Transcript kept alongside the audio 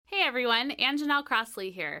everyone, Anjanelle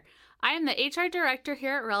Crossley here. I am the HR director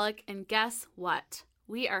here at Relic, and guess what?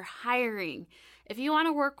 We are hiring. If you want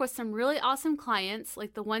to work with some really awesome clients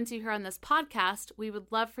like the ones you hear on this podcast, we would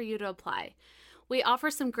love for you to apply. We offer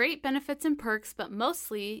some great benefits and perks, but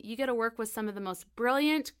mostly you get to work with some of the most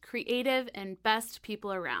brilliant, creative, and best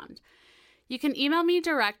people around. You can email me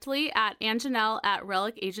directly at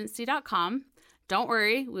anjanelle@relicagency.com. Don't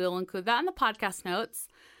worry, we will include that in the podcast notes.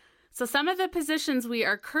 So some of the positions we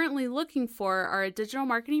are currently looking for are a digital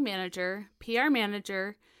marketing manager, PR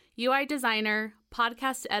manager, UI designer,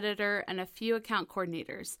 podcast editor, and a few account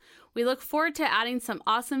coordinators. We look forward to adding some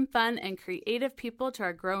awesome, fun, and creative people to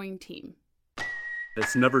our growing team.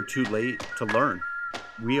 It's never too late to learn.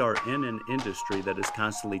 We are in an industry that is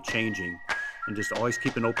constantly changing, and just always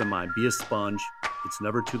keep an open mind. Be a sponge. It's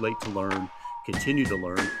never too late to learn. Continue to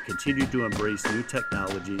learn. Continue to embrace new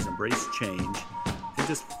technologies, embrace change, and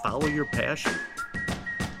just follow your passion.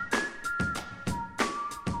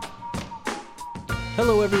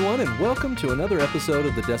 Hello, everyone, and welcome to another episode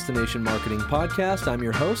of the Destination Marketing Podcast. I'm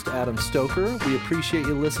your host, Adam Stoker. We appreciate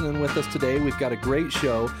you listening with us today. We've got a great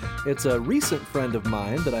show. It's a recent friend of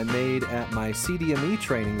mine that I made at my CDME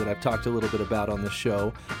training that I've talked a little bit about on the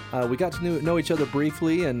show. We got to know each other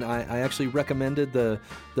briefly, and I actually recommended the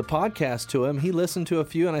podcast to him. He listened to a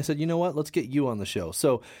few, and I said, you know what, let's get you on the show.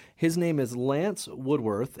 So his name is Lance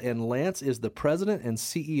Woodworth, and Lance is the president and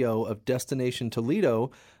CEO of Destination Toledo.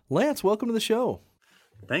 Lance, welcome to the show.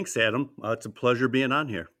 Thanks, Adam. It's a pleasure being on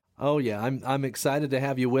here. Oh, yeah. I'm excited to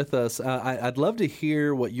have you with us. I'd love to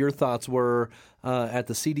hear what your thoughts were at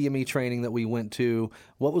the CDME training that we went to.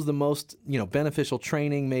 What was the most beneficial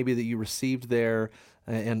training maybe that you received there,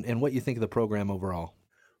 and what you think of the program overall?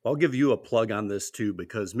 I'll give you a plug on this too,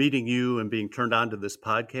 because meeting you and being turned on to this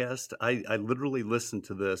podcast, I literally listen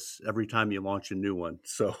to this every time you launch a new one.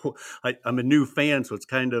 So I'm a new fan, so it's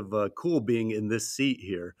kind of cool being in this seat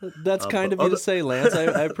here. That's kind of you to say, Lance.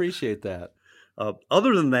 I appreciate that.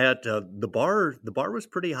 Other than that, the bar was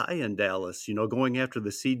pretty high in Dallas. Going after the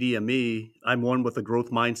CDME, I'm one with a growth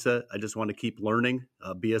mindset. I just want to keep learning,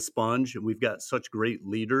 be a sponge. And we've got such great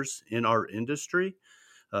leaders in our industry.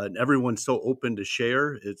 And everyone's so open to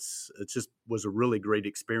share. It just was a really great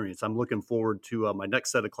experience. I'm looking forward to my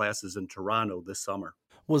next set of classes in Toronto this summer.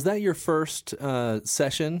 Was that your first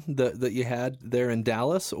session that you had there in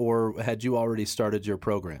Dallas, or had you already started your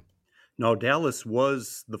program? No, Dallas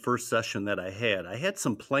was the first session that I had. I had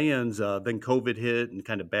some plans, then COVID hit and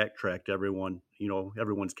kind of backtracked everyone's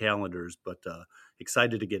calendars, but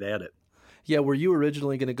excited to get at it. Yeah, were you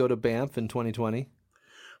originally going to go to Banff in 2020?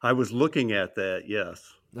 I was looking at that,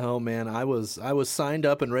 yes. Oh man, I was signed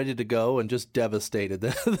up and ready to go, and just devastated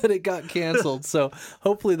that it got canceled. So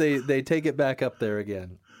hopefully they take it back up there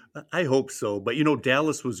again. I hope so. But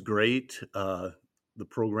Dallas was great. The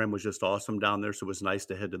program was just awesome down there, so it was nice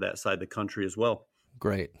to head to that side of the country as well.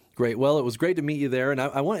 Great. Well, it was great to meet you there, and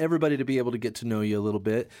I want everybody to be able to get to know you a little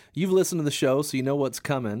bit. You've listened to the show, so you know what's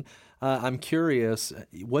coming. I'm curious,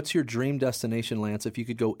 what's your dream destination, Lance? If you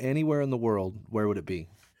could go anywhere in the world, where would it be?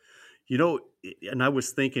 And I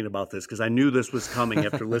was thinking about this because I knew this was coming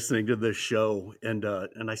after listening to this show, and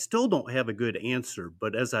I still don't have a good answer.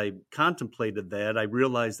 But as I contemplated that, I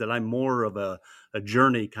realized that I'm more of a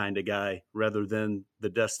journey kind of guy rather than the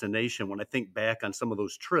destination. When I think back on some of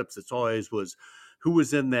those trips, it's always was who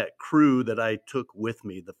was in that crew that I took with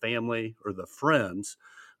me, the family or the friends.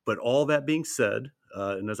 But all that being said,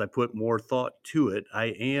 and as I put more thought to it, I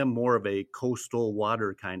am more of a coastal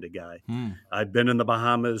water kind of guy. I've been in the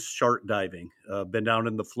Bahamas shark diving, been down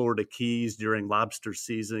in the Florida Keys during lobster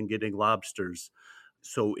season getting lobsters.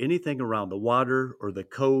 So anything around the water or the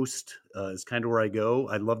coast is kind of where I go.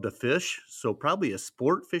 I love to fish, so probably a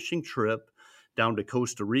sport fishing trip down to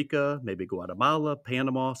Costa Rica, maybe Guatemala,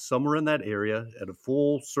 Panama, somewhere in that area at a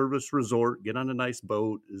full service resort, get on a nice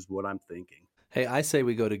boat is what I'm thinking. Hey, I say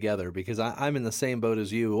we go together because I'm in the same boat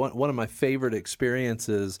as you. One of my favorite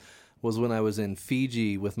experiences was when I was in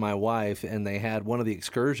Fiji with my wife, and they had one of the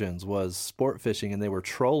excursions was sport fishing, and they were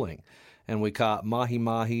trolling. And we caught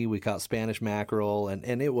mahi-mahi, we caught Spanish mackerel,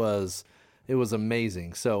 and it was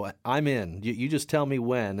amazing. So I'm in. You just tell me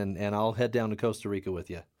when, and I'll head down to Costa Rica with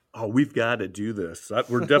you. Oh, we've got to do this.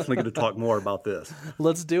 We're definitely going to talk more about this.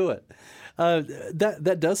 Let's do it.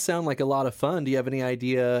 That does sound like a lot of fun. Do you have any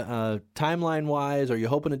idea timeline-wise? Are you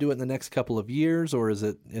hoping to do it in the next couple of years, or is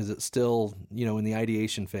it still in the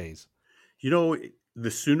ideation phase? The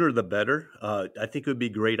sooner the better. I think it would be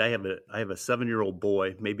great. I have a 7-year-old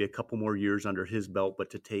boy, maybe a couple more years under his belt, but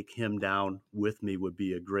to take him down with me would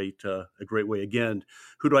be a great way. Again,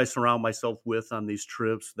 who do I surround myself with on these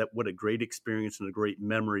trips? That what a great experience and a great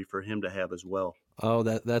memory for him to have as well. Oh,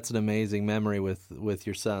 that's an amazing memory with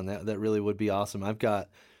your son. That really would be awesome. I've got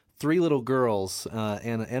 3 little girls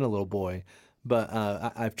and a little boy, but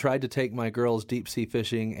I've tried to take my girls deep sea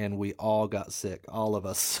fishing, and we all got sick, all of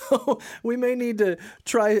us. So we may need to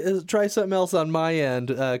try something else on my end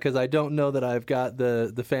because I don't know that I've got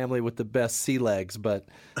the family with the best sea legs, but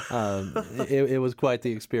it was quite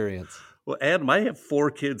the experience. Well, Adam, I have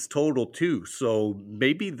 4 kids total too, so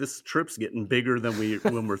maybe this trip's getting bigger than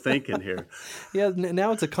we're thinking here. Yeah,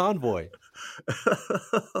 now it's a convoy.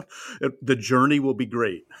 The journey will be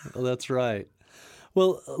great. Well, that's right.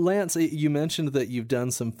 Well, Lance, you mentioned that you've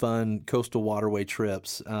done some fun coastal waterway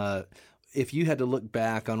trips. If you had to look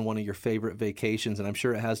back on one of your favorite vacations, and I'm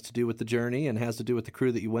sure it has to do with the journey and has to do with the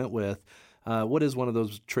crew that you went with, what is one of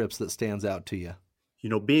those trips that stands out to you?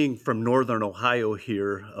 Being from northern Ohio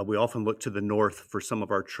here, we often look to the north for some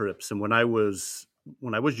of our trips. And when I was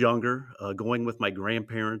younger, going with my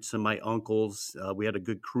grandparents and my uncles, we had a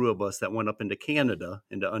good crew of us that went up into Canada,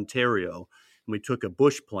 into Ontario. And we took a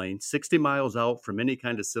bush plane 60 miles out from any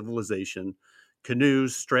kind of civilization,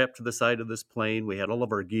 canoes strapped to the side of this plane. We had all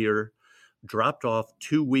of our gear. Dropped off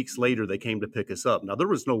 2 weeks later, they came to pick us up. Now, there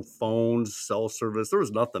was no phones, cell service. There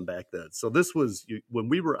was nothing back then. So this was when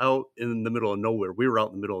we were out in the middle of nowhere. We were out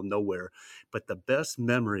in the middle of nowhere. But the best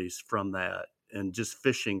memories from that and just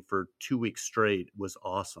fishing for 2 weeks straight was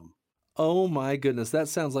awesome. Oh my goodness, that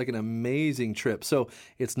sounds like an amazing trip. So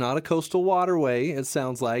it's not a coastal waterway. It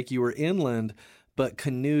sounds like you were inland, but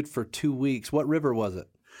canoed for 2 weeks. What river was it?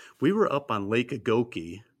 We were up on Lake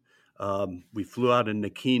Agoki. We flew out in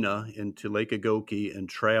Nakina into Lake Agoki and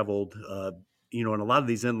traveled. In a lot of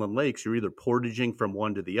these inland lakes, you're either portaging from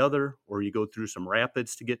one to the other, or you go through some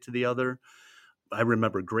rapids to get to the other. I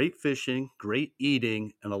remember great fishing, great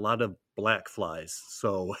eating, and a lot of black flies.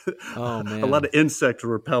 So Oh, man. a lot of insect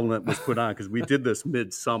repellent was put on because we did this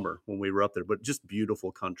midsummer when we were up there, but just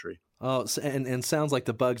beautiful country. Oh, and sounds like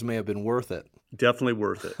the bugs may have been worth it. Definitely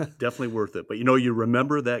worth it. Definitely worth it. But you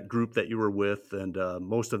remember that group that you were with, and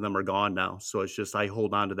most of them are gone now. So it's just I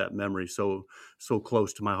hold on to that memory so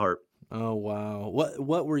close to my heart. Oh, wow.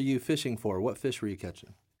 What were you fishing for? What fish were you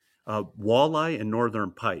catching? Walleye and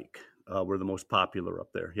northern pike were the most popular up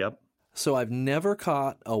there. Yep. So I've never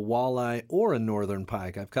caught a walleye or a northern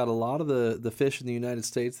pike. I've caught a lot of the fish in the United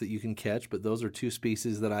States that you can catch, but those are 2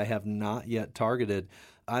 species that I have not yet targeted.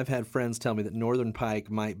 I've had friends tell me that northern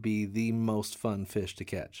pike might be the most fun fish to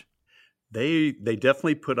catch. They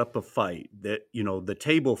definitely put up a fight. That the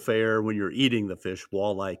table fare when you're eating the fish,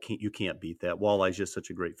 walleye you can't beat that. Walleye is just such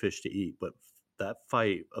a great fish to eat, but that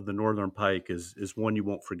fight of the northern pike is one you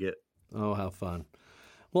won't forget. Oh, how fun.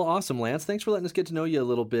 Well, awesome, Lance. Thanks for letting us get to know you a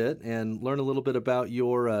little bit and learn a little bit about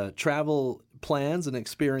your travel plans and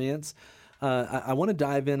experience. I want to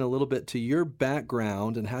dive in a little bit to your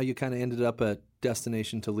background and how you kind of ended up at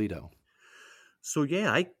Destination Toledo. So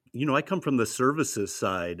yeah, I come from the services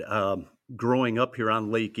side. Growing up here on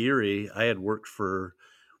Lake Erie, I had worked for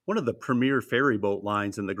one of the premier ferry boat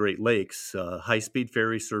lines in the Great Lakes, high-speed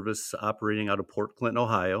ferry service operating out of Port Clinton,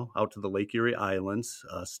 Ohio, out to the Lake Erie Islands.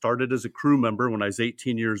 Started as a crew member when I was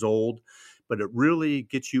 18 years old, but it really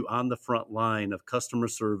gets you on the front line of customer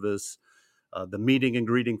service, the meeting and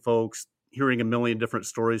greeting folks, hearing a million different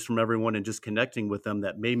stories from everyone and just connecting with them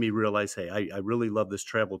that made me realize, hey, I really love this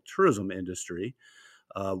travel tourism industry.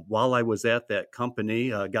 While I was at that company,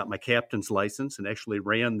 got my captain's license and actually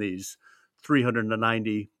ran these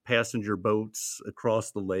 390 passenger boats across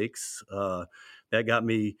the lakes. That got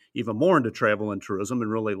me even more into travel and tourism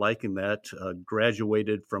and really liking that.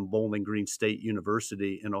 Graduated from Bowling Green State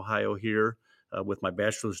University in Ohio here with my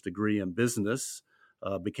bachelor's degree in business.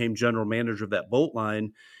 Became general manager of that boat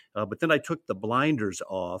line. But then I took the blinders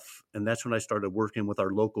off, and that's when I started working with our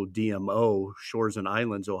local DMO, Shores and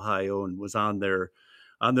Islands, Ohio, and was on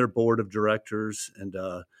their board of directors. And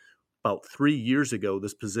about 3 years ago,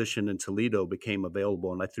 this position in Toledo became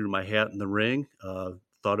available, and I threw my hat in the ring.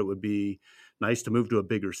 Thought it would be nice to move to a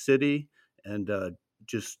bigger city and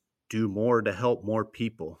just do more to help more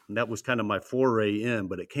people. And that was kind of my foray in,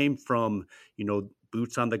 but it came from,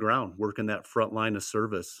 boots on the ground, working that front line of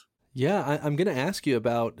service. Yeah, I'm going to ask you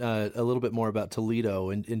about a little bit more about Toledo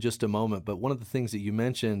in just a moment. But one of the things that you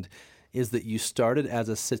mentioned is that you started as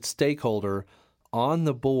a stakeholder on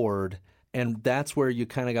the board, and that's where you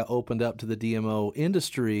kind of got opened up to the DMO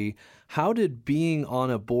industry. How did being on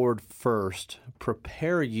a board first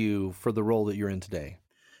prepare you for the role that you're in today?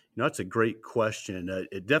 That's a great question.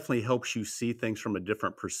 It definitely helps you see things from a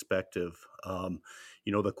different perspective.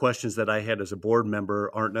 The questions that I had as a board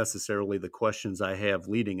member aren't necessarily the questions I have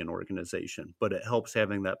leading an organization, but it helps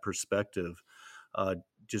having that perspective, uh,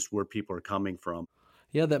 just where people are coming from.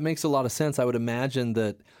 Yeah, that makes a lot of sense. I would imagine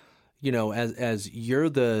that, as you're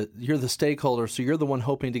the stakeholder, so you're the one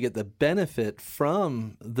hoping to get the benefit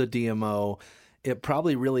from the DMO. It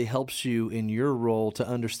probably really helps you in your role to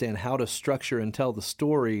understand how to structure and tell the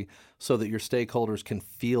story so that your stakeholders can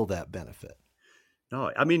feel that benefit. No,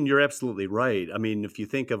 I mean, you're absolutely right. I mean, if you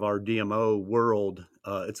think of our DMO world,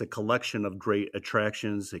 it's a collection of great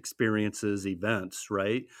attractions, experiences, events,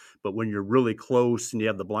 right? But when you're really close and you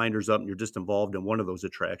have the blinders up and you're just involved in one of those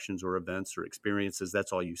attractions or events or experiences,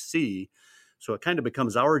 that's all you see. So it kind of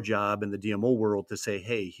becomes our job in the DMO world to say,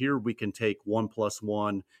 hey, here we can take 1+1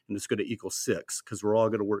 and it's going to equal 6 because we're all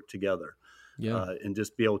going to work together, Yeah. and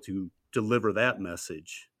just be able to deliver that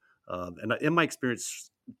message. And in my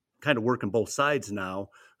experience, kind of working both sides now,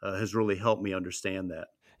 has really helped me understand that.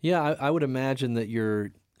 Yeah, I would imagine that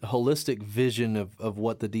your holistic vision of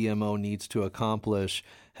what the DMO needs to accomplish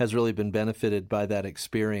has really been benefited by that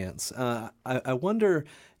experience. I wonder,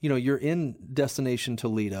 you're in Destination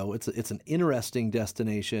Toledo. It's an interesting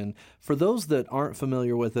destination. For those that aren't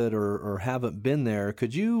familiar with it or haven't been there,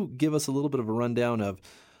 could you give us a little bit of a rundown of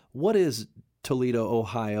what is Toledo,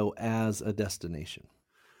 Ohio as a destination?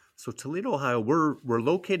 So Toledo, Ohio, we're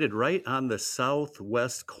located right on the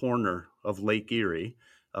southwest corner of Lake Erie.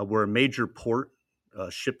 We're a major port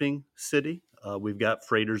shipping city. We've got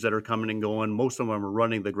freighters that are coming and going. Most of them are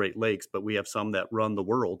running the Great Lakes, but we have some that run the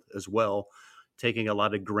world as well, taking a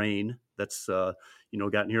lot of grain that's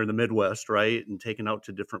gotten here in the Midwest, right, and taken out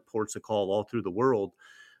to different ports of call all through the world.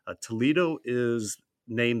 Toledo is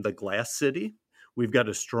named the Glass City. We've got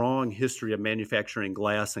a strong history of manufacturing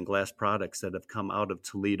glass and glass products that have come out of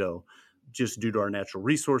Toledo just due to our natural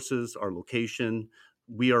resources, our location.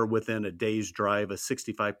 We are within a day's drive of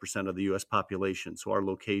 65% of the U.S. population, so our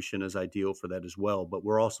location is ideal for that as well. But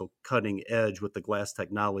we're also cutting edge with the glass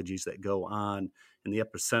technologies that go on in the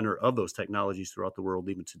epicenter of those technologies throughout the world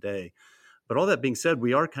even today. But all that being said,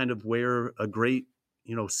 we are kind of where a great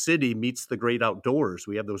city meets the great outdoors.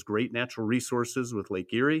 We have those great natural resources with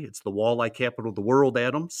Lake Erie. It's the walleye capital of the world,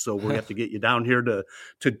 Adam. So we have to get you down here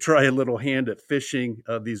to try a little hand at fishing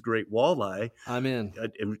these great walleye. I'm in.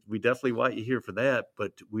 And we definitely want you here for that.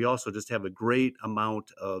 But we also just have a great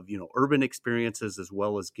amount of, urban experiences as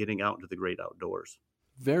well as getting out into the great outdoors.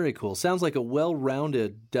 Very cool. Sounds like a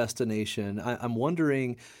well-rounded destination. I'm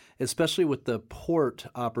wondering, especially with the port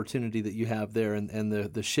opportunity that you have there and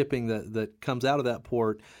the shipping that comes out of that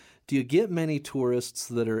port, do you get many tourists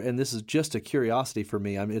that are, and this is just a curiosity for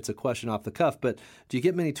me, I mean, it's a question off the cuff, but do you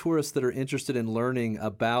get many tourists that are interested in learning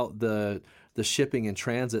about the shipping and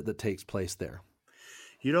transit that takes place there?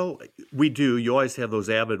 We do. You always have those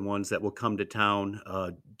avid ones that will come to town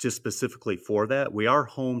just specifically for that. We are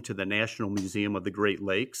home to the National Museum of the Great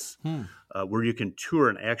Lakes, where you can tour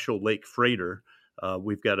an actual lake freighter.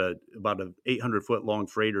 We've got about an 800-foot long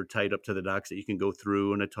freighter tied up to the docks that you can go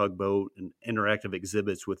through, and a tugboat and interactive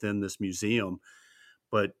exhibits within this museum.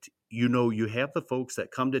 But, you have the folks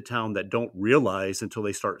that come to town that don't realize until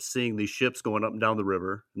they start seeing these ships going up and down the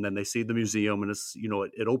river, and then they see the museum, and it's,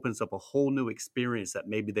 it opens up a whole new experience that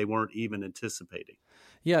maybe they weren't even anticipating.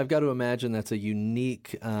 Yeah, I've got to imagine that's a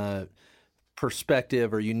unique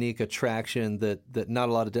perspective or unique attraction that not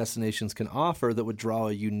a lot of destinations can offer that would draw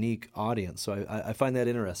a unique audience. So I find that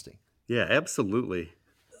interesting. Yeah, absolutely.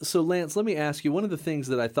 So Lance, let me ask you, one of the things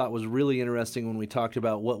that I thought was really interesting when we talked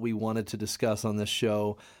about what we wanted to discuss on this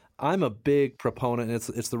show, I'm a big proponent,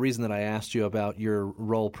 and it's the reason that I asked you about your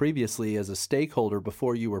role previously as a stakeholder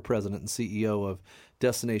before you were president and CEO of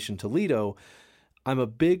Destination Toledo. I'm a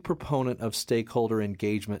big proponent of stakeholder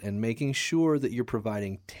engagement and making sure that you're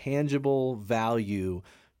providing tangible value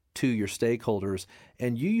to your stakeholders.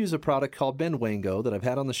 And you use a product called Bandwango that I've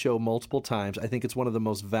had on the show multiple times. I think it's one of the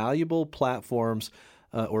most valuable platforms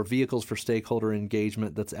or vehicles for stakeholder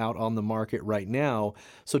engagement that's out on the market right now.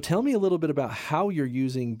 So tell me a little bit about how you're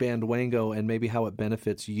using Bandwango and maybe how it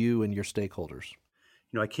benefits you and your stakeholders.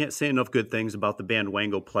 I can't say enough good things about the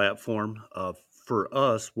Bandwango platform. For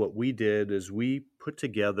us, what we did is we put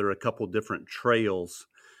together a couple different trails,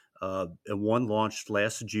 and one launched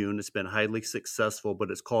last June. It's been highly successful,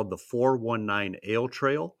 but it's called the 419 Ale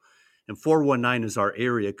Trail. And 419 is our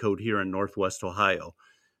area code here in Northwest Ohio.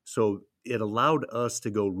 So it allowed us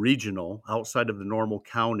to go regional outside of the normal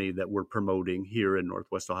county that we're promoting here in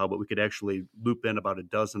Northwest Ohio, but we could actually loop in about a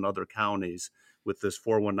dozen other counties with this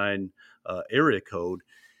 419 area code.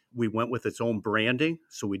 we went with its own branding.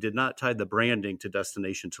 So we did not tie the branding to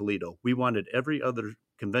Destination Toledo. We wanted every other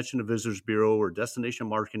Convention and Visitors Bureau or destination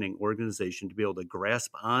marketing organization to be able to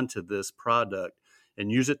grasp onto this product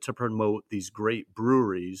and use it to promote these great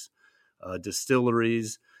breweries,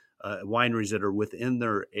 distilleries, wineries that are within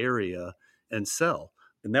their area and sell.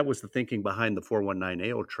 And that was the thinking behind the 419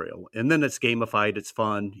 Ale Trail. And then it's gamified. It's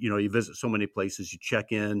fun. You visit so many places, you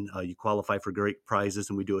check in, you qualify for great prizes,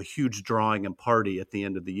 and we do a huge drawing and party at the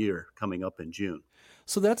end of the year coming up in June.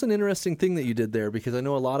 So that's an interesting thing that you did there, because I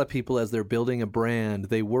know a lot of people, as they're building a brand,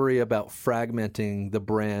 they worry about fragmenting the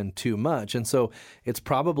brand too much. And so it's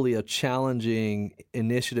probably a challenging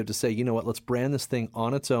initiative to say, you know what, let's brand this thing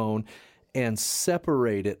on its own and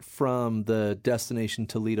separate it from the Destination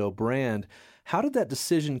Toledo brand. How did that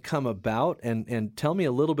decision come about? And tell me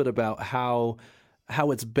a little bit about how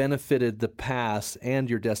it's benefited the past and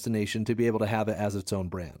your destination to be able to have it as its own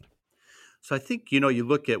brand. So I think, you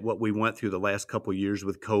look at what we went through the last couple of years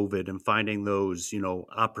with COVID and finding those,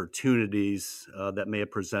 opportunities that may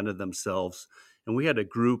have presented themselves. And we had a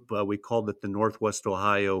group, we called it the Northwest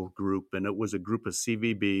Ohio group, and it was a group of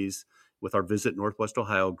CVBs with our Visit Northwest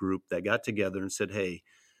Ohio group that got together and said, hey,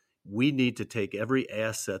 we need to take every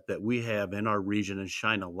asset that we have in our region and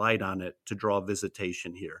shine a light on it to draw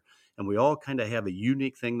visitation here. And we all kind of have a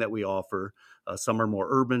unique thing that we offer. Some are more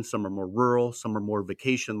urban, some are more rural, some are more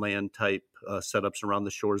vacation land type setups around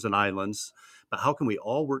the shores and islands. But how can we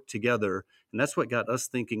all work together? And that's what got us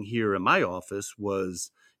thinking here in my office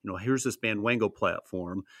was, here's this Bandwango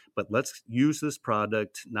platform, but let's use this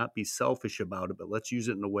product, not be selfish about it, but let's use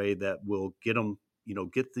it in a way that will get them,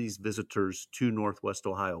 get these visitors to Northwest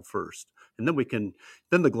Ohio first. And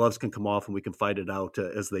then the gloves can come off and we can fight it out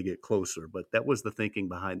as they get closer. But that was the thinking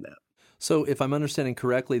behind that. So if I'm understanding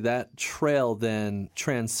correctly, that trail then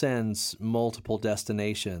transcends multiple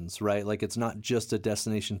destinations, right? Like it's not just a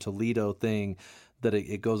Destination Toledo thing, that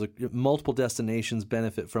it goes, multiple destinations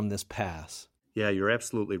benefit from this pass. Yeah, you're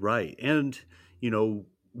absolutely right. And,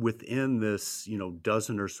 within this,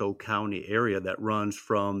 dozen or so county area that runs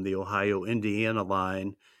from the Ohio-Indiana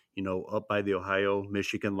line, up by the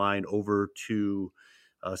Ohio-Michigan line over to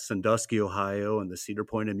Sandusky, Ohio, and the Cedar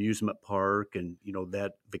Point Amusement Park, and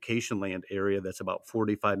that vacation land area that's about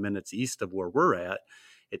 45 minutes east of where we're at.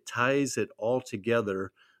 It ties it all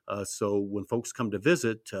together. So when folks come to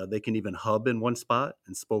visit, they can even hub in one spot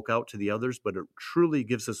and spoke out to the others. But it truly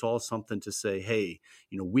gives us all something to say, hey,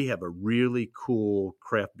 we have a really cool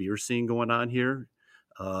craft beer scene going on here,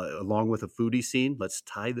 along with a foodie scene. Let's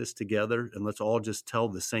tie this together and let's all just tell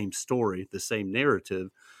the same story, the same narrative,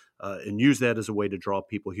 and use that as a way to draw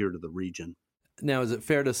people here to the region. Now, is it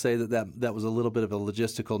fair to say that was a little bit of a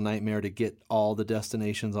logistical nightmare to get all the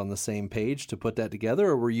destinations on the same page to put that together,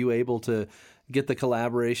 or were you able to get the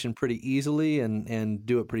collaboration pretty easily and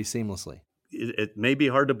do it pretty seamlessly? It may be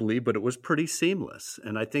hard to believe, but it was pretty seamless.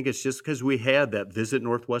 And I think it's just because we had that Visit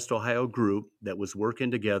Northwest Ohio group that was working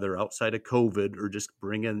together outside of COVID, or just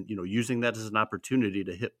using that as an opportunity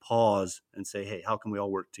to hit pause and say, hey, how can we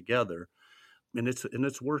all work together? And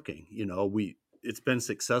it's working. It's been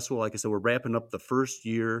successful. Like I said, we're wrapping up the first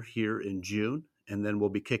year here in June, and then we'll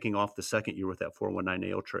be kicking off the second year with that 419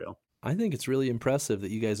 Ale Trail. I think it's really impressive that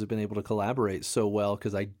you guys have been able to collaborate so well,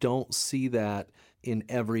 because I don't see that in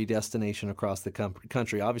every destination across the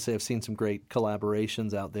country. Obviously, I've seen some great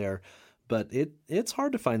collaborations out there, but it's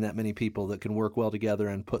hard to find that many people that can work well together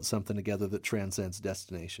and put something together that transcends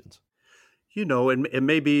destinations. And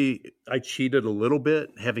maybe I cheated a little bit,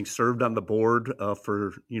 having served on the board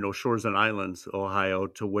for, Shores and Islands, Ohio,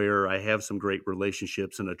 to where I have some great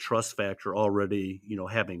relationships and a trust factor already,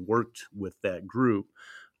 having worked with that group.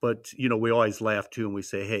 But, we always laugh too, and we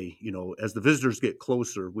say, hey, as the visitors get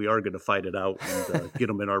closer, we are going to fight it out and get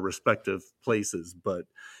them in our respective places. But,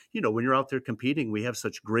 when you're out there competing, we have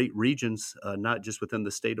such great regions, not just within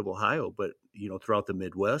the state of Ohio, but, throughout the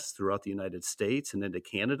Midwest, throughout the United States and into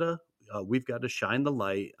Canada. We've got to shine the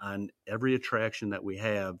light on every attraction that we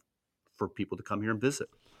have for people to come here and visit.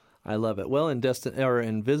 I love it. Well, and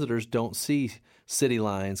visitors don't see city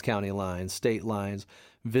lines, county lines, state lines.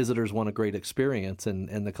 Visitors want a great experience,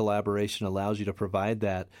 and the collaboration allows you to provide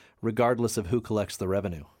that regardless of who collects the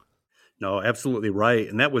revenue. No, absolutely right.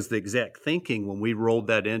 And that was the exact thinking when we rolled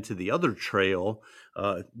that into the other trail,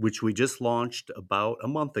 which we just launched about a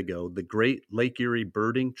month ago, the Great Lake Erie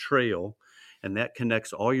Birding Trail. And that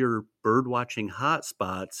connects all your bird watching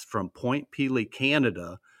hotspots from Point Pelee,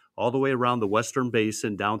 Canada, all the way around the Western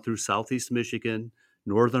Basin, down through Southeast Michigan,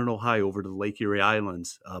 Northern Ohio, over to the Lake Erie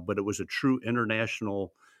Islands. But it was a true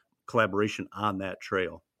international collaboration on that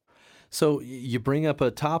trail. So you bring up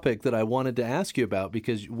a topic that I wanted to ask you about,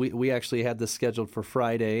 because we actually had this scheduled for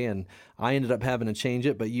Friday, and I ended up having to change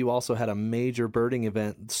it, but you also had a major birding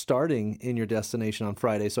event starting in your destination on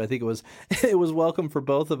Friday. So I think it was welcome for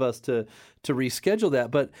both of us to reschedule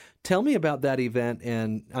that. But tell me about that event.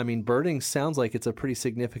 And I mean, birding sounds like it's a pretty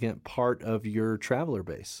significant part of your traveler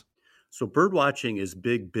base. So bird watching is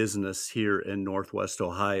big business here in Northwest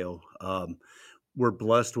Ohio. We're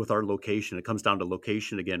blessed with our location. It comes down to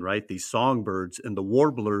location again, right? These songbirds and the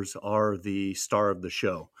warblers are the star of the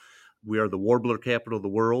show. We are the warbler capital of the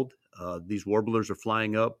world. These warblers are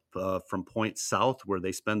flying up from points south where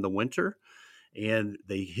they spend the winter, and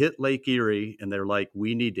they hit Lake Erie, and they're like,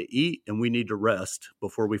 we need to eat and we need to rest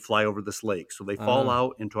before we fly over this lake. So they fall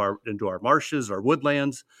out into our marshes, our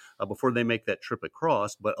woodlands, before they make that trip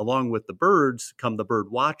across. But along with the birds come the bird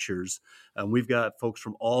watchers. And we've got folks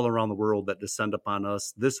from all around the world that descend upon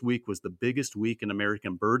us. This week was the biggest week in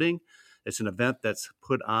American birding. It's an event that's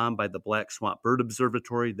put on by the Black Swamp Bird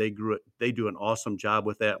Observatory. They do an awesome job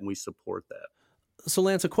with that, and we support that. So,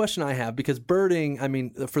 Lance, a question I have, because birding, I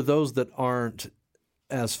mean, for those that aren't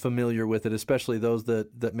as familiar with it, especially those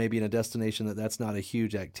that may be in a destination that's not a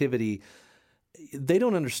huge activity, they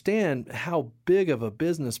don't understand how big of a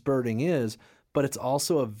business birding is, but it's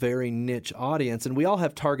also a very niche audience. And we all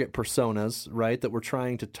have target personas, right, that we're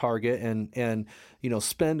trying to target and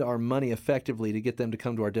spend our money effectively to get them to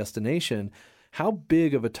come to our destination. How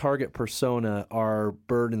big of a target persona are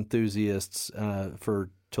bird enthusiasts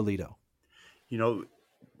for Toledo?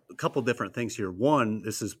 A couple different things here. One,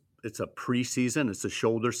 it's a preseason. It's a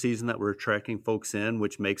shoulder season that we're attracting folks in,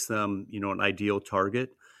 which makes them, an ideal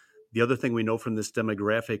target. The other thing we know from this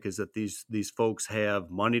demographic is that these folks have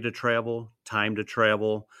money to travel, time to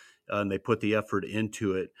travel, and they put the effort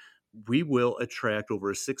into it. We will attract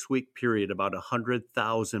over a 6-week period about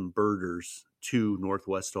 100,000 birders to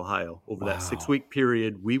Northwest Ohio. Over that 6-week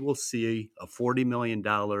period, we will see a $40 million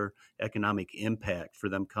economic impact for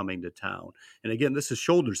them coming to town. And again, this is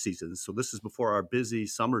shoulder season, so this is before our busy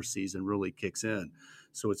summer season really kicks in.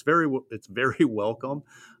 So it's very welcome.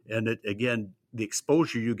 And again, the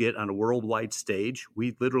exposure you get on a worldwide stage,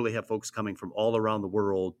 we literally have folks coming from all around the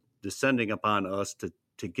world descending upon us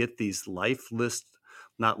to get these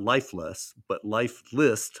not lifeless, but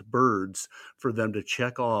lifeless birds for them to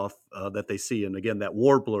check off that they see. And again, the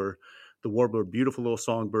warbler, beautiful little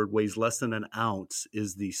songbird, weighs less than an ounce,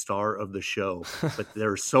 is the star of the show. But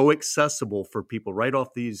they're so accessible for people right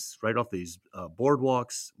off these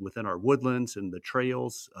boardwalks within our woodlands and the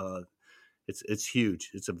trails. It's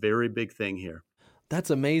huge. It's a very big thing here. That's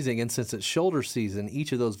amazing. And since it's shoulder season,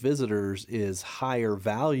 each of those visitors is higher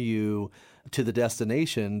value to the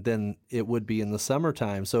destination than it would be in the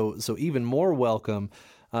summertime. So even more welcome.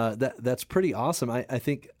 That's pretty awesome. I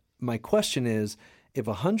think my question is, if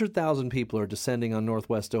 100,000 people are descending on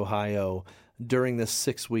Northwest Ohio during this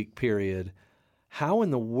 6-week period, how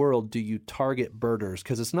in the world do you target birders?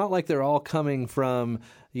 Because it's not like they're all coming from,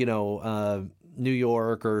 New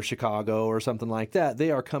York or Chicago or something like that. They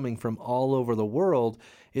are coming from all over the world.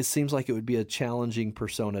 It seems like it would be a challenging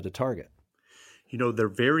persona to target. They're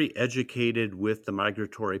very educated with the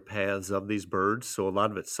migratory paths of these birds, so a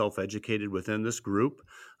lot of it's self-educated within this group.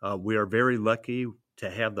 We are very lucky to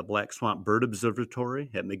have the Black Swamp Bird Observatory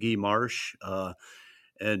at McGee Marsh,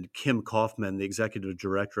 and Kim Kaufman, the executive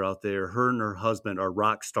director out there. Her and her husband are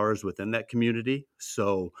rock stars within that community.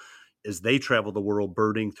 So as they travel the world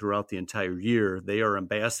birding throughout the entire year, they are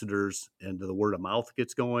ambassadors, and the word of mouth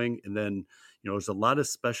gets going. And then, there's a lot of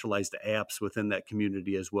specialized apps within that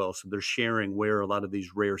community as well. So they're sharing where a lot of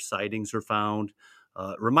these rare sightings are found.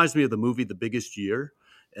 It reminds me of the movie The Biggest Year.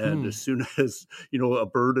 And as soon as, a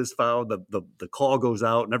bird is found, the call goes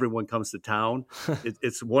out and everyone comes to town.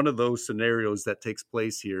 It's one of those scenarios that takes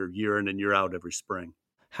place here year in and year out every spring.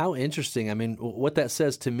 How interesting. I mean, what that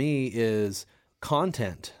says to me is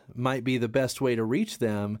content might be the best way to reach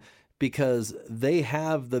them, because they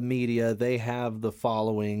have the media, they have the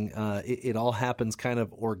following. It all happens kind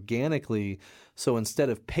of organically. So instead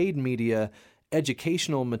of paid media,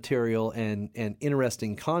 educational material and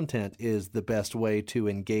interesting content is the best way to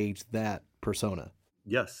engage that persona.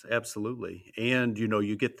 Yes, absolutely. And,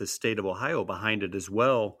 you get the state of Ohio behind it as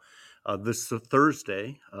well. This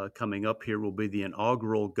Thursday coming up here will be the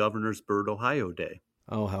inaugural Governor's Bird Ohio Day.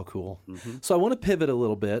 Oh, how cool. Mm-hmm. So I want to pivot a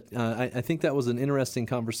little bit. I think that was an interesting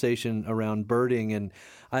conversation around birding, and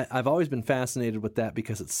I've always been fascinated with that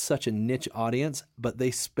because it's such a niche audience, but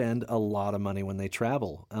they spend a lot of money when they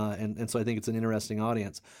travel. And so I think it's an interesting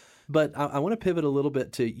audience. But I want to pivot a little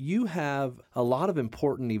bit to, you have a lot of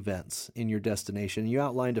important events in your destination. You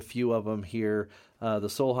outlined a few of them here. The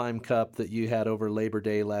Solheim Cup that you had over Labor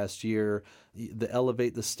Day last year, the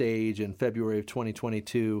Elevate the Stage in February of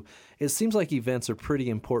 2022. It seems like events are pretty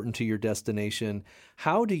important to your destination.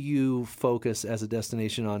 How do you focus as a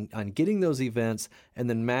destination on getting those events and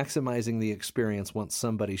then maximizing the experience once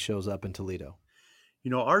somebody shows up in Toledo?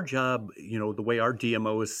 Our job, the way our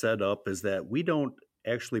DMO is set up is that we don't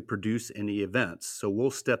actually produce any events. So we'll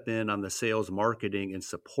step in on the sales, marketing, and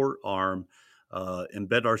support arm,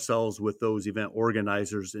 embed ourselves with those event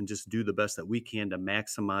organizers, and just do the best that we can to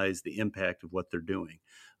maximize the impact of what they're doing.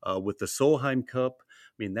 With the Solheim Cup,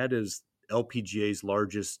 that is LPGA's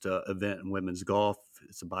largest event in women's golf.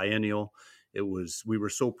 It's a biennial. We were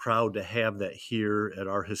so proud to have that here at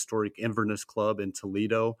our historic Inverness Club in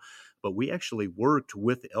Toledo. But we actually worked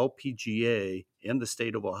with LPGA and the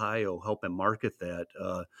state of Ohio helping market that.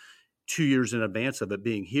 2 years in advance of it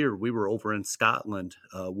being here, we were over in Scotland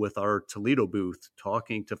with our Toledo booth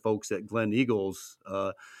talking to folks at Glen Eagles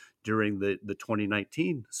during the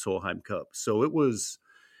 2019 Solheim Cup. So that was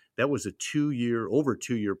a over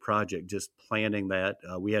 2 year project, just planning that.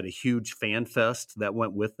 We had a huge fan fest that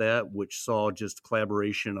went with that, which saw just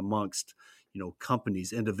collaboration amongst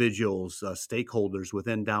companies, individuals, stakeholders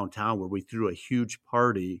within downtown, where we threw a huge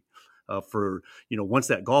party for, once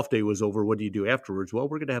that golf day was over, what do you do afterwards? Well,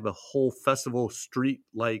 we're going to have a whole festival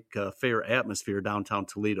street-like fair atmosphere downtown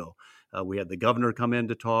Toledo. We had the governor come in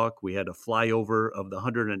to talk. We had a flyover of the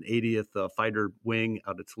 180th Fighter Wing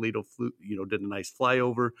out of Toledo, did a nice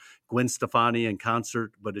flyover. Gwen Stefani in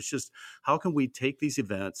concert. But it's just, how can we take these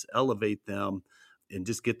events, elevate them, and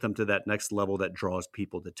just get them to that next level that draws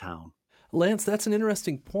people to town? Lance, that's an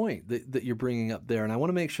interesting point that you're bringing up there, and I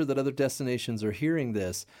want to make sure that other destinations are hearing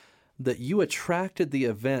this, that you attracted the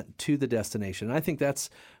event to the destination. I think that's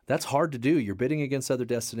hard to do. You're bidding against other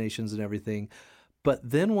destinations and everything, but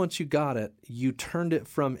then once you got it, you turned it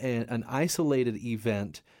from an isolated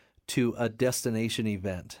event to a destination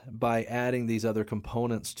event by adding these other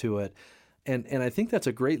components to it. And I think that's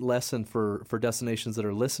a great lesson for destinations that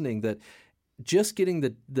are listening, that just getting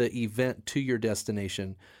the event to your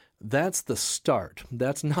destination, that's the start.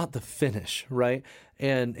 That's not the finish, right?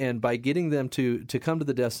 And by getting them to come to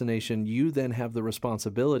the destination, you then have the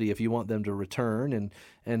responsibility, if you want them to return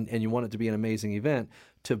and you want it to be an amazing event,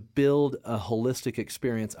 to build a holistic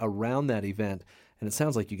experience around that event. And it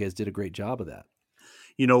sounds like you guys did a great job of that.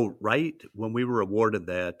 Right when we were awarded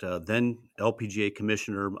that, then LPGA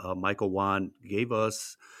Commissioner Michael Wan gave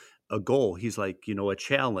us a goal. He's like, a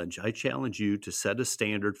challenge. I challenge you to set a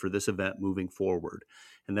standard for this event moving forward.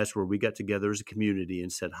 And that's where we got together as a community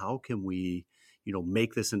and said, how can we,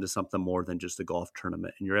 make this into something more than just a golf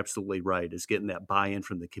tournament? And you're absolutely right. It's getting that buy-in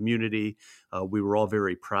from the community. We were all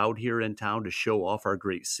very proud here in town to show off our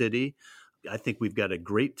great city. I think we've got a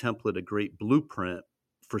great template, a great blueprint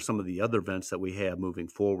for some of the other events that we have moving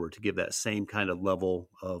forward to give that same kind of level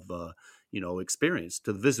of, experience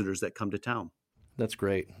to the visitors that come to town. That's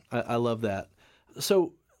great. I love that.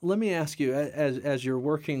 So let me ask you, as you're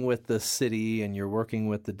working with the city and you're working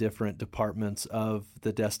with the different departments of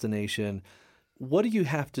the destination, what do you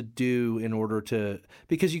have to do in order to,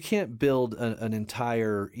 because you can't build an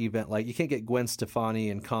entire event, like you can't get Gwen Stefani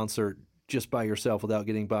in concert just by yourself without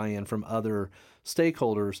getting buy-in from other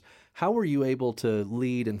stakeholders. How were you able to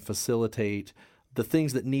lead and facilitate the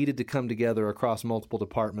things that needed to come together across multiple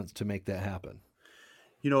departments to make that happen?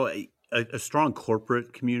 A strong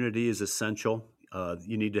corporate community is essential.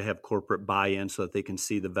 You need to have corporate buy-in so that they can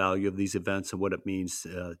see the value of these events and what it means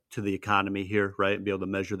to the economy here, right? And be able to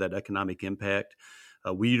measure that economic impact.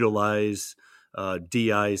 We utilize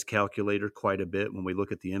DI's calculator quite a bit when we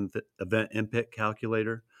look at the event impact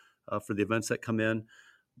calculator for the events that come in.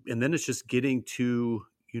 And then it's just getting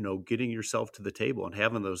yourself to the table and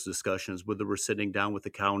having those discussions, whether we're sitting down with the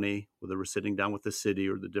county, whether we're sitting down with the city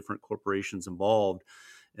or the different corporations involved,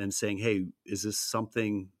 and saying, hey, is this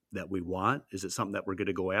something that we want? Is it something that we're going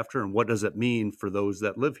to go after? And what does it mean for those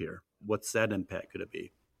that live here? What's that impact going to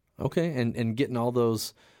be? Okay, and getting all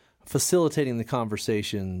those, facilitating the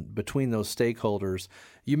conversation between those stakeholders.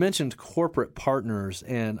 You mentioned corporate partners,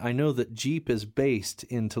 and I know that Jeep is based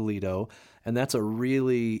in Toledo, and that's a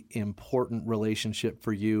really important relationship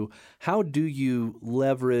for you. How do you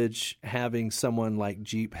leverage having someone like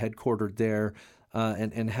Jeep headquartered there,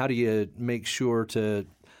 and how do you make sure to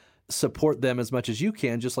support them as much as you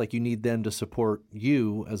can, just like you need them to support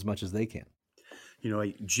you as much as they can?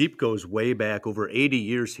 Jeep goes way back, over 80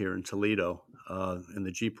 years here in Toledo, and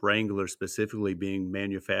the Jeep Wrangler specifically being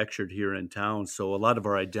manufactured here in town. So a lot of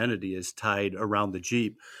our identity is tied around the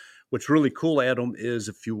Jeep. What's really cool, Adam, is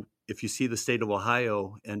if you if you see the state of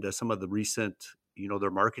Ohio and some of the recent,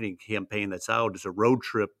 their marketing campaign that's out is a road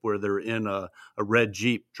trip where they're in a red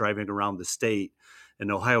Jeep driving around the state.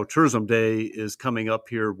 And Ohio Tourism Day is coming up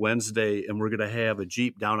here Wednesday, and we're going to have a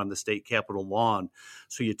Jeep down on the state capitol lawn.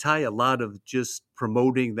 So you tie a lot of just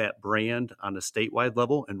promoting that brand on a statewide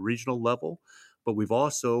level and regional level. But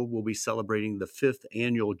we'll be celebrating the 5th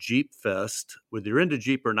annual Jeep Fest. Whether you're into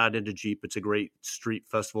Jeep or not into Jeep, it's a great street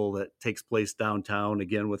festival that takes place downtown,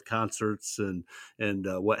 again, with concerts and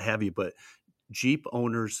what have you. But Jeep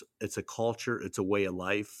owners, it's a culture, it's a way of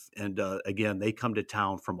life. And again, they come to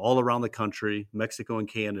town from all around the country, Mexico and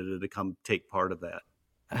Canada, to come take part of that.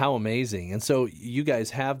 How amazing. And so you guys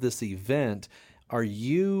have this event. Do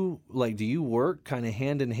you work kind of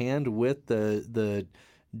hand in hand with the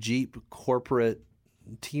Jeep corporate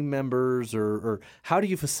team members, or how do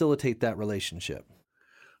you facilitate that relationship?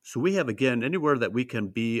 So we have, again, anywhere that we can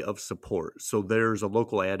be of support. So there's a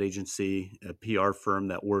local ad agency, a PR firm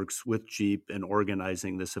that works with Jeep in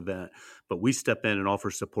organizing this event, but we step in and offer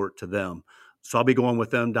support to them. So I'll be going with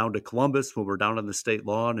them down to Columbus when we're down on the state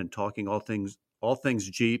lawn and talking all things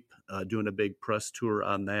Jeep, doing a big press tour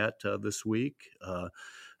on that this week.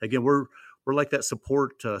 Again, we're like that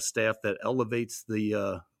support staff that elevates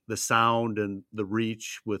the sound and the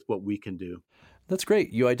reach with what we can do. That's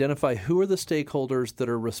great. You identify who are the stakeholders that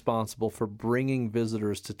are responsible for bringing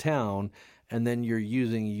visitors to town, and then you're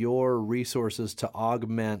using your resources to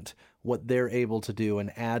augment what they're able to do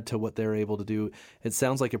and add to what they're able to do. It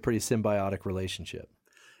sounds like a pretty symbiotic relationship.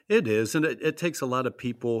 It is, and it takes a lot of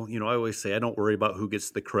people. I always say, I don't worry about who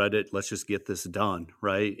gets the credit. Let's just get this done,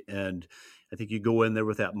 right? And I think you go in there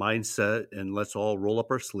with that mindset, and let's all roll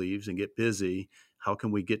up our sleeves and get busy. How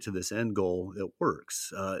can we get to this end goal that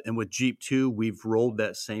works? And with Jeep too, we've rolled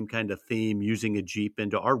that same kind of theme using a Jeep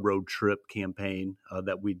into our road trip campaign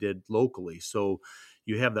that we did locally. So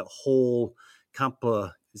you have that whole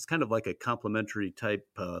it's kind of like a complementary type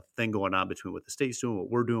thing going on between what the state's doing,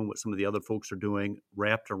 what we're doing, what some of the other folks are doing,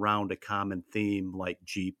 wrapped around a common theme like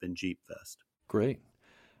Jeep and Jeep Fest. Great.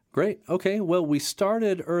 Okay. Well, we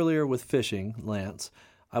started earlier with fishing, Lance.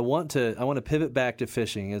 I want to pivot back to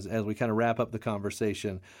fishing as we kind of wrap up the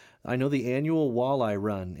conversation. I know the annual walleye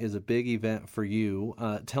run is a big event for you.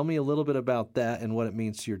 Tell me a little bit about that and what it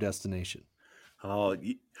means to your destination. Oh,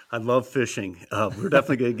 I love fishing. We're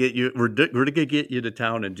definitely going to get you. We're going to get you to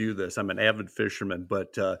town and do this. I'm an avid fisherman,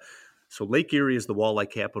 but so Lake Erie is the walleye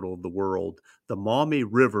capital of the world. The Maumee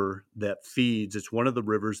River it's one of the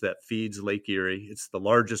rivers that feeds Lake Erie. It's the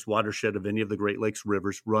largest watershed of any of the Great Lakes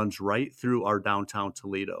rivers, runs right through our downtown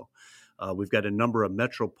Toledo. We've got a number of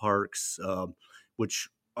metro parks, which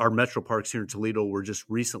our metro parks here in Toledo were just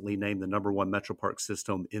recently named the #1 metro park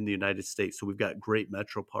system in the United States. So we've got great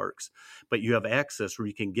metro parks, but you have access where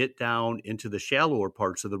you can get down into the shallower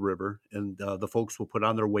parts of the river, and the folks will put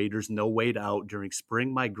on their waders and they'll wade out during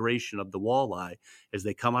spring migration of the walleye. As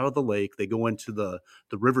they come out of the lake, they go into the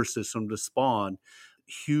river system to spawn.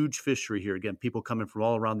 Huge fishery here. Again, people coming from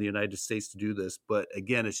all around the United States to do this. But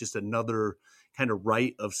again, it's just another kind of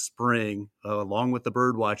rite of spring, along with the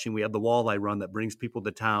bird watching. We have the walleye run that brings people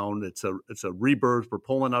to town. It's a rebirth. We're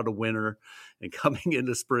pulling out of winter and coming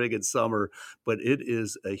into spring and summer. But it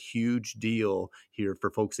is a huge deal here for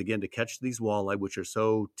folks, again, to catch these walleye, which are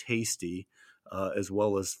so tasty as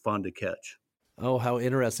well as fun to catch. Oh, how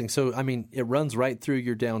interesting. So, I mean, it runs right through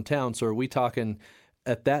your downtown. So are we talking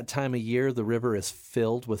at that time of year, the river is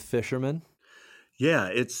filled with fishermen? Yeah,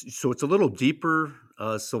 it's a little deeper,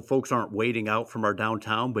 so folks aren't wading out from our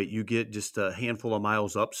downtown, but you get just a handful of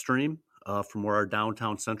miles upstream from where our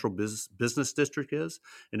downtown central business district is,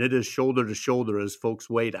 and it is shoulder to shoulder as folks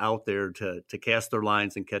wade out there to cast their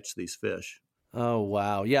lines and catch these fish. Oh,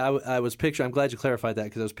 wow. Yeah, I was picturing, I'm glad you clarified that,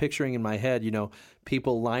 because I was picturing in my head,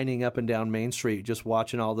 people lining up and down Main Street just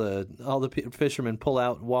watching all the fishermen pull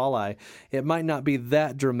out walleye. It might not be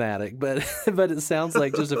that dramatic, but but it sounds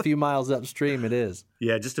like just a few miles upstream it is.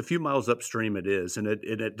 Yeah, just a few miles upstream it is, and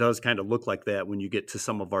it does kind of look like that when you get to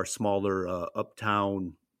some of our smaller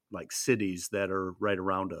uptown like cities that are right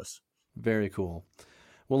around us. Very cool.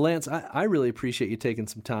 Well, Lance, I really appreciate you taking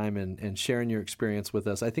some time and sharing your experience with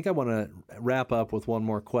us. I think I want to wrap up with one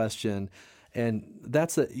more question, and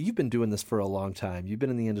that's you've been doing this for a long time. You've been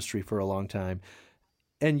in the industry for a long time,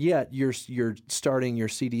 and yet you're starting your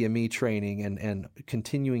CDME training and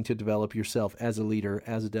continuing to develop yourself as a leader,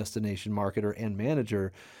 as a destination marketer and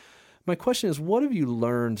manager. My question is, what have you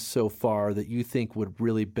learned so far that you think would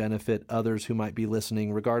really benefit others who might be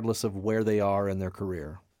listening, regardless of where they are in their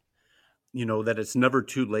career? That it's never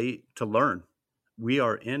too late to learn. We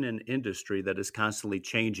are in an industry that is constantly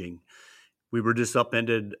changing. We were just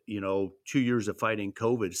upended, 2 years of fighting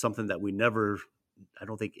COVID, something that I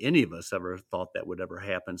don't think any of us ever thought that would ever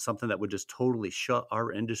happen, something that would just totally shut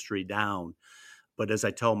our industry down. But as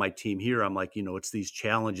I tell my team here, I'm like, it's these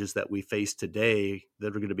challenges that we face today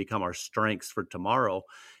that are going to become our strengths for tomorrow.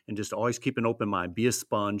 And just always keep an open mind, be a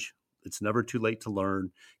sponge. It's never too late to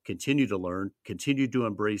learn, continue to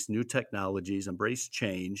embrace new technologies, embrace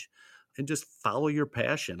change, and just follow your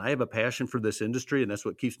passion. I have a passion for this industry, and that's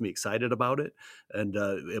what keeps me excited about it. And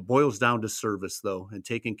it boils down to service, though, and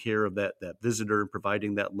taking care of that visitor and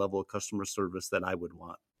providing that level of customer service that I would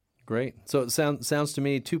want. Great. So it sounds to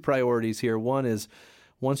me two priorities here. One is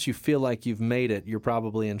once you feel like you've made it, you're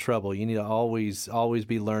probably in trouble. You need to always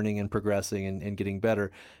be learning and progressing and getting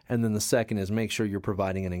better. And then the second is make sure you're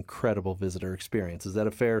providing an incredible visitor experience. Is that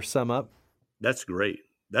a fair sum up? That's great.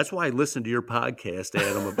 That's why I listen to your podcast,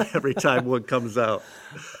 Adam, every time one comes out.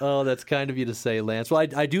 Oh, that's kind of you to say, Lance. Well,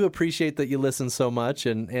 I do appreciate that you listen so much,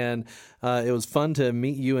 and it was fun to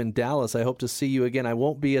meet you in Dallas. I hope to see you again.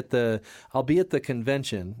 I'll be at the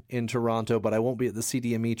convention in Toronto, but I won't be at the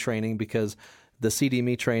CDME training because the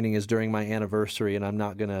CDME training is during my anniversary, and I'm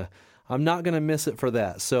not gonna miss it for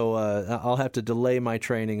that. So I'll have to delay my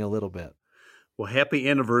training a little bit. Well, happy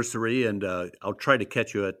anniversary, and I'll try to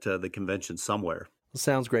catch you at the convention somewhere.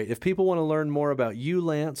 Sounds great. If people want to learn more about you,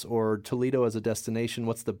 Lance, or Toledo as a destination,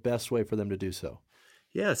 what's the best way for them to do so?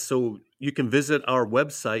 Yeah, so you can visit our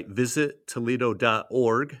website,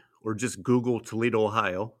 visittoledo.org, or just Google Toledo,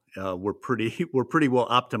 Ohio. We're pretty well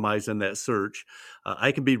optimized in that search.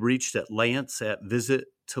 I can be reached at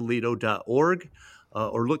lance@visittoledo.org,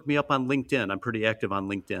 or look me up on LinkedIn. I'm pretty active on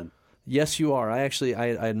LinkedIn. Yes, you are. I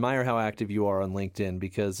admire how active you are on LinkedIn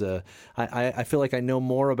because I feel like I know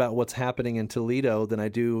more about what's happening in Toledo than I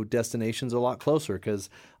do destinations a lot closer because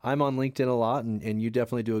I'm on LinkedIn a lot, and you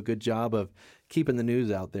definitely do a good job of keeping the news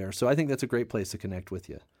out there. So I think that's a great place to connect with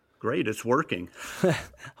you. Great. It's working.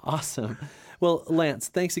 Awesome. Well, Lance,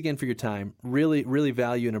 thanks again for your time. Really, really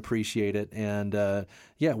value and appreciate it. And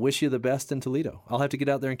wish you the best in Toledo. I'll have to get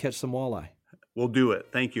out there and catch some walleye. We'll do it.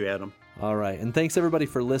 Thank you, Adam. All right. And thanks, everybody,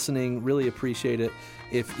 for listening. Really appreciate it.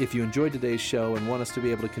 If you enjoyed today's show and want us to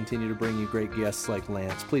be able to continue to bring you great guests like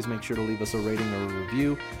Lance, please make sure to leave us a rating or a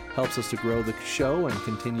review. Helps us to grow the show and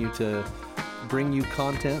continue to bring you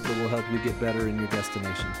content that will help you get better in your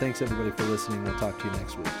destination. Thanks, everybody, for listening. We'll talk to you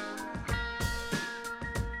next week.